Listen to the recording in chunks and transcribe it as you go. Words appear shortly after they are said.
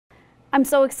I'm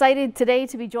so excited today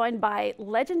to be joined by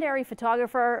legendary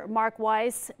photographer Mark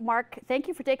Weiss. Mark, thank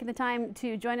you for taking the time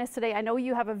to join us today. I know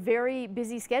you have a very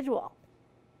busy schedule.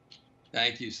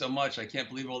 Thank you so much. I can't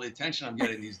believe all the attention I'm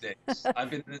getting these days.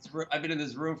 I've been in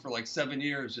this room for like 7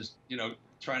 years, just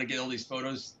trying to get all these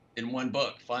photos in one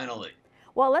book. Finally,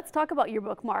 Well, let's talk about your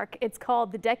book, Mark. It's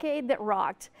called The Decade That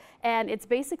Rocked, and it's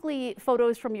basically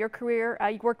photos from your career.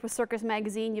 You worked with Circus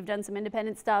Magazine, you've done some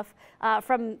independent stuff.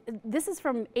 This is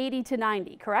from 80 to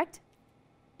 90, correct?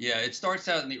 yeah. It starts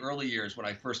out in the early years when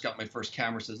I first got my first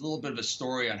camera. So there's a little bit of a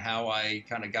story on how I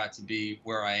kind of got to be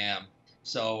where I am.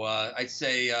 So I'd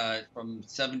say from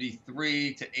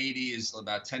 73 to 80 is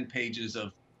about 10 pages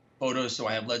of photos. So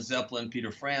I have Led Zeppelin,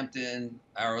 Peter Frampton,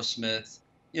 Aerosmith.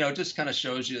 It just kind of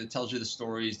shows you, it tells you the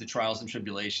stories, the trials and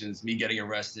tribulations, me getting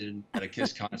arrested at a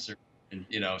Kiss concert and,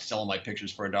 selling my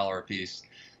pictures for $1 a piece.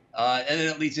 And then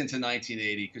it leads into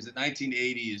 1980, because in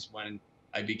 1980 is when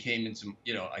I became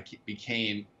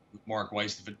became Mark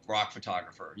Weiss, the rock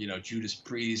photographer. Judas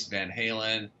Priest, Van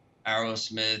Halen,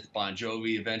 Aerosmith, Bon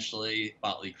Jovi, eventually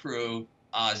Motley Crue,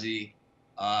 Ozzy.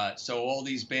 So all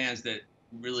these bands that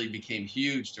really became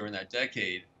huge during that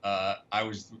decade, I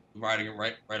was riding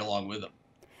right along with them.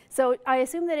 So I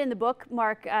assume that in the book,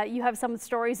 Mark, you have some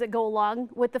stories that go along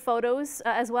with the photos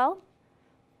as well?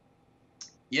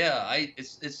 Yeah,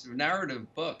 it's a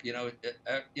narrative book.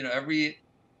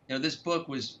 This book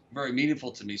was very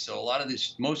meaningful to me. So a lot of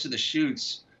this, most of the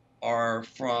shoots are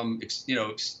from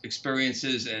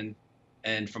experiences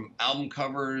and from album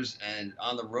covers and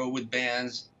on the road with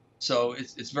bands. So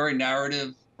it's very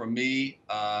narrative for me.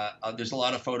 There's a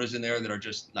lot of photos in there that are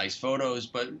just nice photos,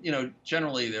 but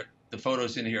generally the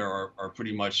photos in here are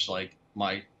pretty much like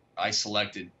I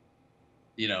selected,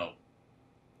 you know,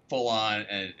 full on,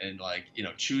 and like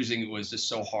choosing was just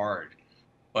so hard.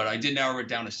 But I did narrow it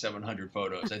down to 700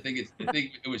 photos. I think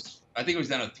it was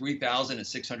down to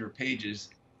 3,600 pages,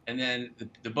 and then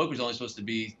the book was only supposed to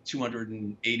be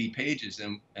 280 pages,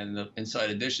 and the Inside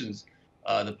Editions,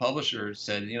 the publisher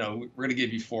said, we're going to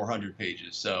give you 400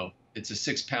 pages. So it's a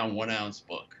 6 pound 1 ounce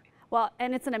book. Well,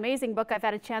 and it's an amazing book. I've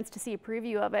had a chance to see a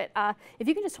preview of it. If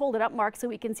you can just hold it up, Mark, so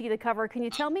we can see the cover. Can you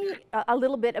tell me a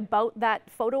little bit about that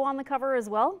photo on the cover as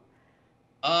well?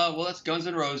 Well, that's Guns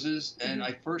N' Roses, and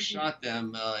I first shot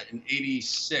them in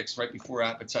 '86, right before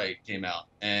Appetite came out.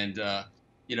 And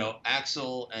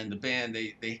Axel and the band,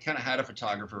 they kind of had a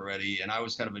photographer already, and I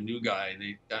was kind of a new guy, and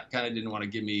they kind of didn't want to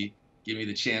give me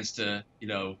the chance to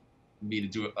me to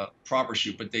do a proper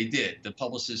shoot, but they did. The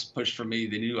publicists pushed for me.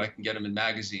 They knew I could get them in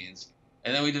magazines,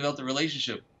 and then we developed a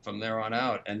relationship from there on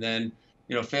out. And then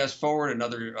fast forward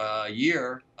another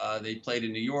year, they played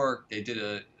in New York. They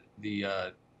did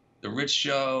the Rich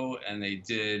show, and they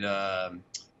did the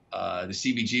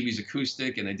CBGB's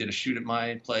acoustic, and they did a shoot at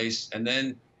my place. And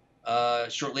then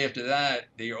shortly after that,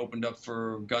 they opened up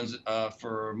for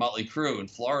Motley Crue in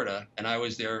Florida, and I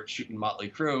was there shooting Motley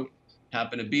Crue.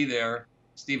 Happened to be there.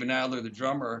 Steven Adler, the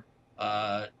drummer,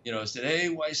 said, "Hey,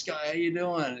 Weiss guy, how you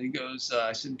doing?" And he goes,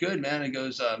 "I said, good, man." He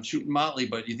goes, "I'm shooting Motley,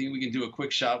 but you think we can do a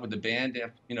quick shot with the band,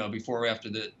 before or after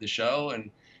the show?" And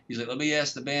he's like, "Let me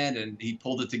ask the band." And he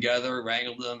pulled it together,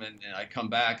 wrangled them, and I come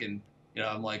back, and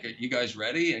I'm like, "Are you guys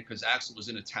ready?" And because Axel was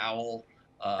in a towel,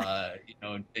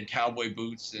 and cowboy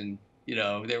boots, and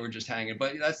they were just hanging.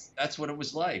 But that's what it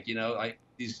was like. I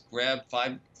these grab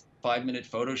 5 minute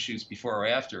photo shoots before or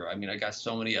after. I mean, I got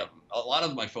so many of them. A lot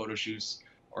of my photo shoots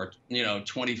are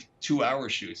 22-hour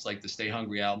shoots, like the Stay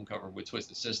Hungry album cover with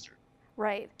Twisted Sister.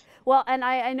 Right. Well, and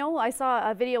I know I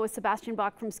saw a video with Sebastian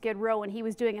Bach from Skid Row, and he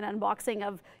was doing an unboxing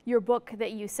of your book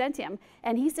that you sent him.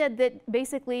 And he said that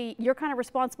basically you're kind of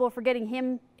responsible for getting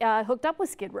him hooked up with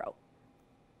Skid Row.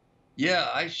 Yeah,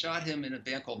 I shot him in a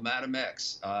band called Madam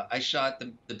X. I shot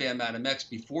the band Madam X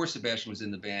before Sebastian was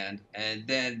in the band, and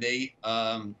then they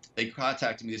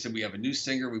contacted me. They said, "We have a new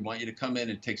singer. We want you to come in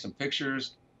and take some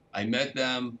pictures." I met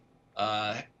them,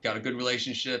 got a good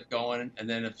relationship going, and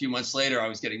then a few months later, I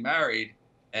was getting married,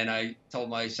 and I told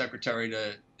my secretary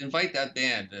to invite that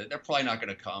band. They're probably not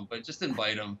going to come, but just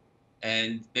invite them.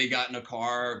 And they got in a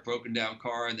car, broken down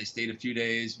car, and they stayed a few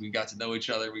days. We got to know each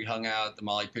other. We hung out at the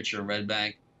Molly Pitcher in Red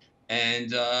Bank.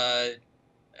 And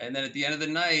then at the end of the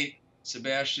night,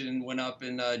 Sebastian went up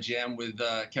and jammed with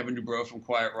Kevin DuBrow from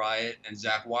Quiet Riot and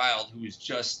Zach Wilde, who's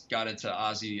just got into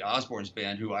Ozzy Osbourne's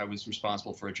band, who I was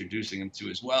responsible for introducing him to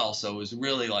as well. So it was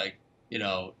really like,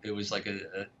 it was like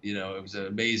it was an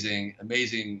amazing,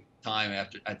 amazing time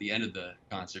at the end of the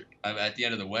concert, at the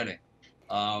end of the wedding,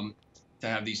 to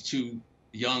have these two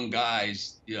young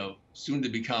guys, soon to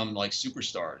become like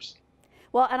superstars.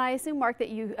 Well, and I assume, Mark, that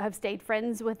you have stayed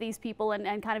friends with these people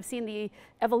and kind of seen the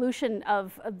evolution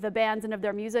of the bands and of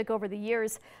their music over the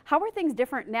years. How are things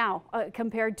different now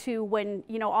compared to when,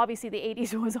 you know, obviously the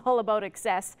 80s was all about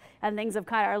excess and things have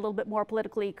kind of are a little bit more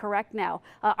politically correct now.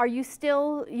 Are you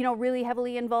still, you know, really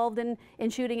heavily involved in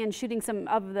shooting some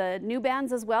of the new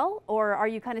bands as well? Or are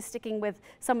you kind of sticking with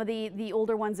some of the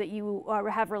older ones that you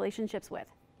have relationships with?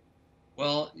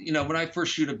 Well, you know, when I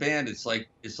first shoot a band, it's like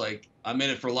I'm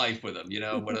in it for life with them. You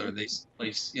know, whether they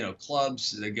place, you know,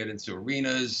 clubs, they get into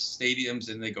arenas, stadiums,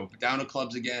 and they go down to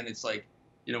clubs again. It's like,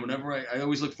 you know, whenever I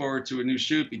always look forward to a new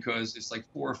shoot because it's like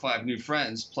 4 or 5 new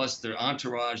friends plus their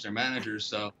entourage, their managers.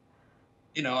 So,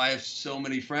 you know, I have so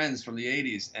many friends from the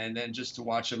 '80s, and then just to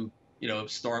watch them, you know,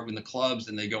 start in the clubs,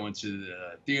 and they go into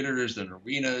the theaters and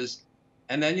arenas.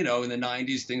 And then, you know, in the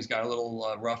 '90s, things got a little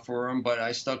rough for them, but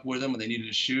I stuck with them when they needed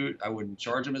to shoot. I wouldn't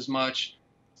charge them as much.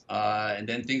 And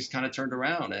then things kind of turned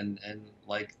around, and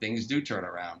like things do turn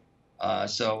around.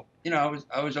 So, you know,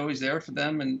 I was always there for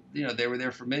them, and, you know, they were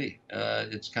there for me.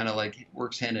 It's kind of like it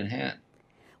works hand in hand.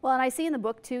 Well, and I see in the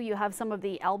book too, you have some of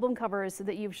the album covers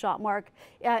that you've shot, Mark.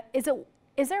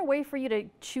 Is there a way for you to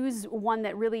choose one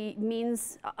that really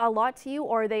means a lot to you,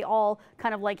 or are they all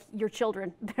kind of like your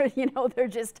children? You know, they're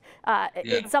just, Yeah.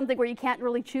 it's something where you can't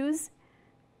really choose?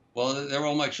 Well, they're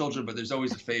all my children, but there's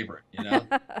always a favorite, you know?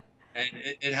 And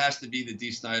it has to be the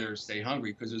Dee Snider Stay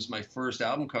Hungry because it was my first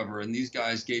album cover, and these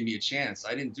guys gave me a chance.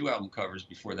 I didn't do album covers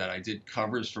before that. I did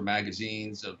covers for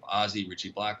magazines of Ozzy,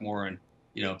 Richie Blackmore, and,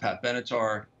 you know, Pat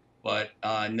Benatar, but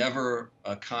never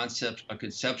a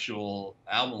conceptual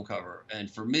album cover.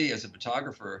 And for me as a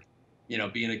photographer, you know,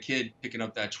 being a kid picking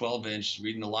up that 12-inch,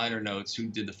 reading the liner notes, who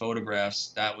did the photographs,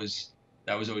 that was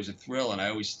always a thrill. And I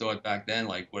always thought back then,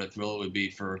 like, what a thrill it would be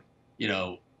for, you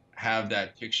know, have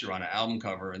that picture on an album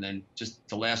cover and then just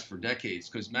to last for decades.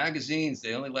 Because magazines,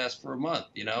 they only last for a month,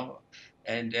 you know,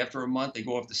 and after a month they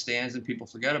go off the stands and people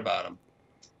forget about them.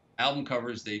 Album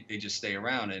covers, they just stay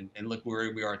around, and look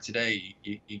where we are today.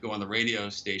 You go on the radio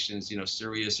stations, you know,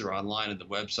 Sirius, or online at the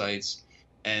websites,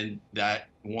 and that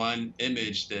one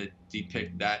image that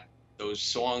depict those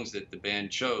songs that the band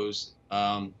chose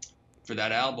for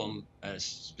that album at a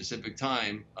specific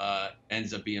time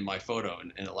ends up being my photo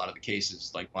in a lot of the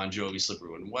cases, like Bon Jovi, Slippery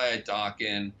When Wet,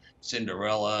 Dokken,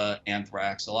 Cinderella,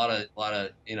 Anthrax, a lot of,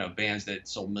 you know, bands that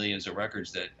sold millions of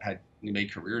records that had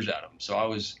made careers out of them. So I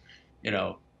was, you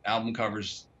know, album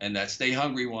covers, and that Stay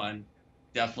Hungry one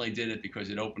definitely did it because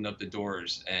it opened up the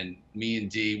doors. And me and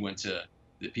Dee went to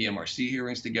the PMRC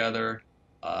hearings together.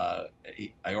 I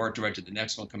art directed the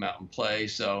next one, Come Out and Play.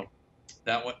 So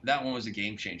that one was a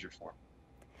game changer for me.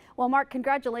 Well, Mark,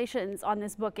 congratulations on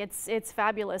this book. It's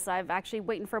fabulous. I've actually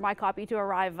waiting for my copy to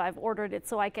arrive. I've ordered it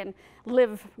so I can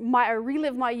relive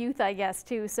my youth, I guess,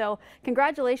 too. So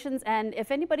congratulations. And if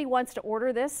anybody wants to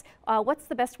order this, what's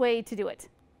the best way to do it?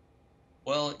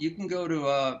 Well, you can go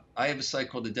to, I have a site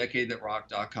called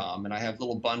thedecadethatrocked.com, and I have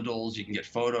little bundles. You can get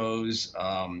photos,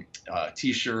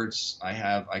 T-shirts.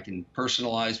 I can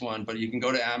personalize one, but you can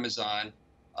go to Amazon,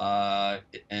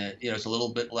 and, you know, it's a little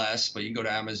bit less, but you can go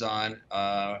to Amazon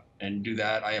and do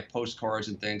that. I have postcards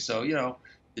and things. So, you know,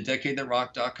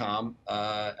 thedecadethatrocked.com,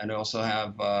 and I also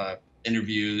have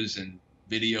interviews and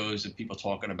videos of people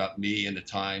talking about me and the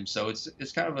time. So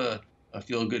it's kind of a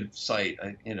feel-good site.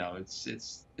 You know,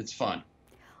 it's fun.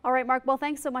 All right, Mark. Well,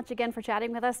 thanks so much again for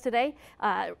chatting with us today.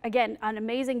 Again, an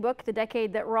amazing book, The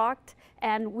Decade That Rocked,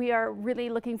 and we are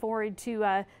really looking forward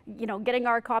to you know, getting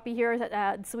our copy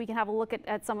here so we can have a look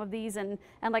at some of these. And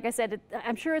like I said,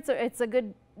 I'm sure it's a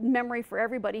good memory for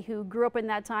everybody who grew up in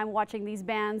that time watching these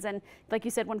bands. And like you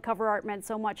said, when cover art meant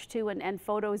so much too, and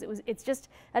photos, it's just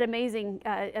an amazing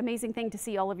thing to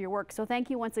see all of your work. So thank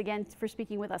you once again for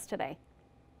speaking with us today.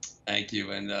 Thank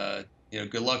you, and you know,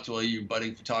 good luck to all you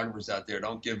budding photographers out there.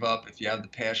 Don't give up. If you have the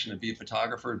passion to be a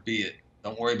photographer, be it.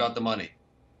 Don't worry about the money.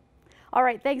 All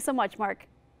right, thanks so much, Mark.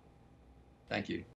 Thank you.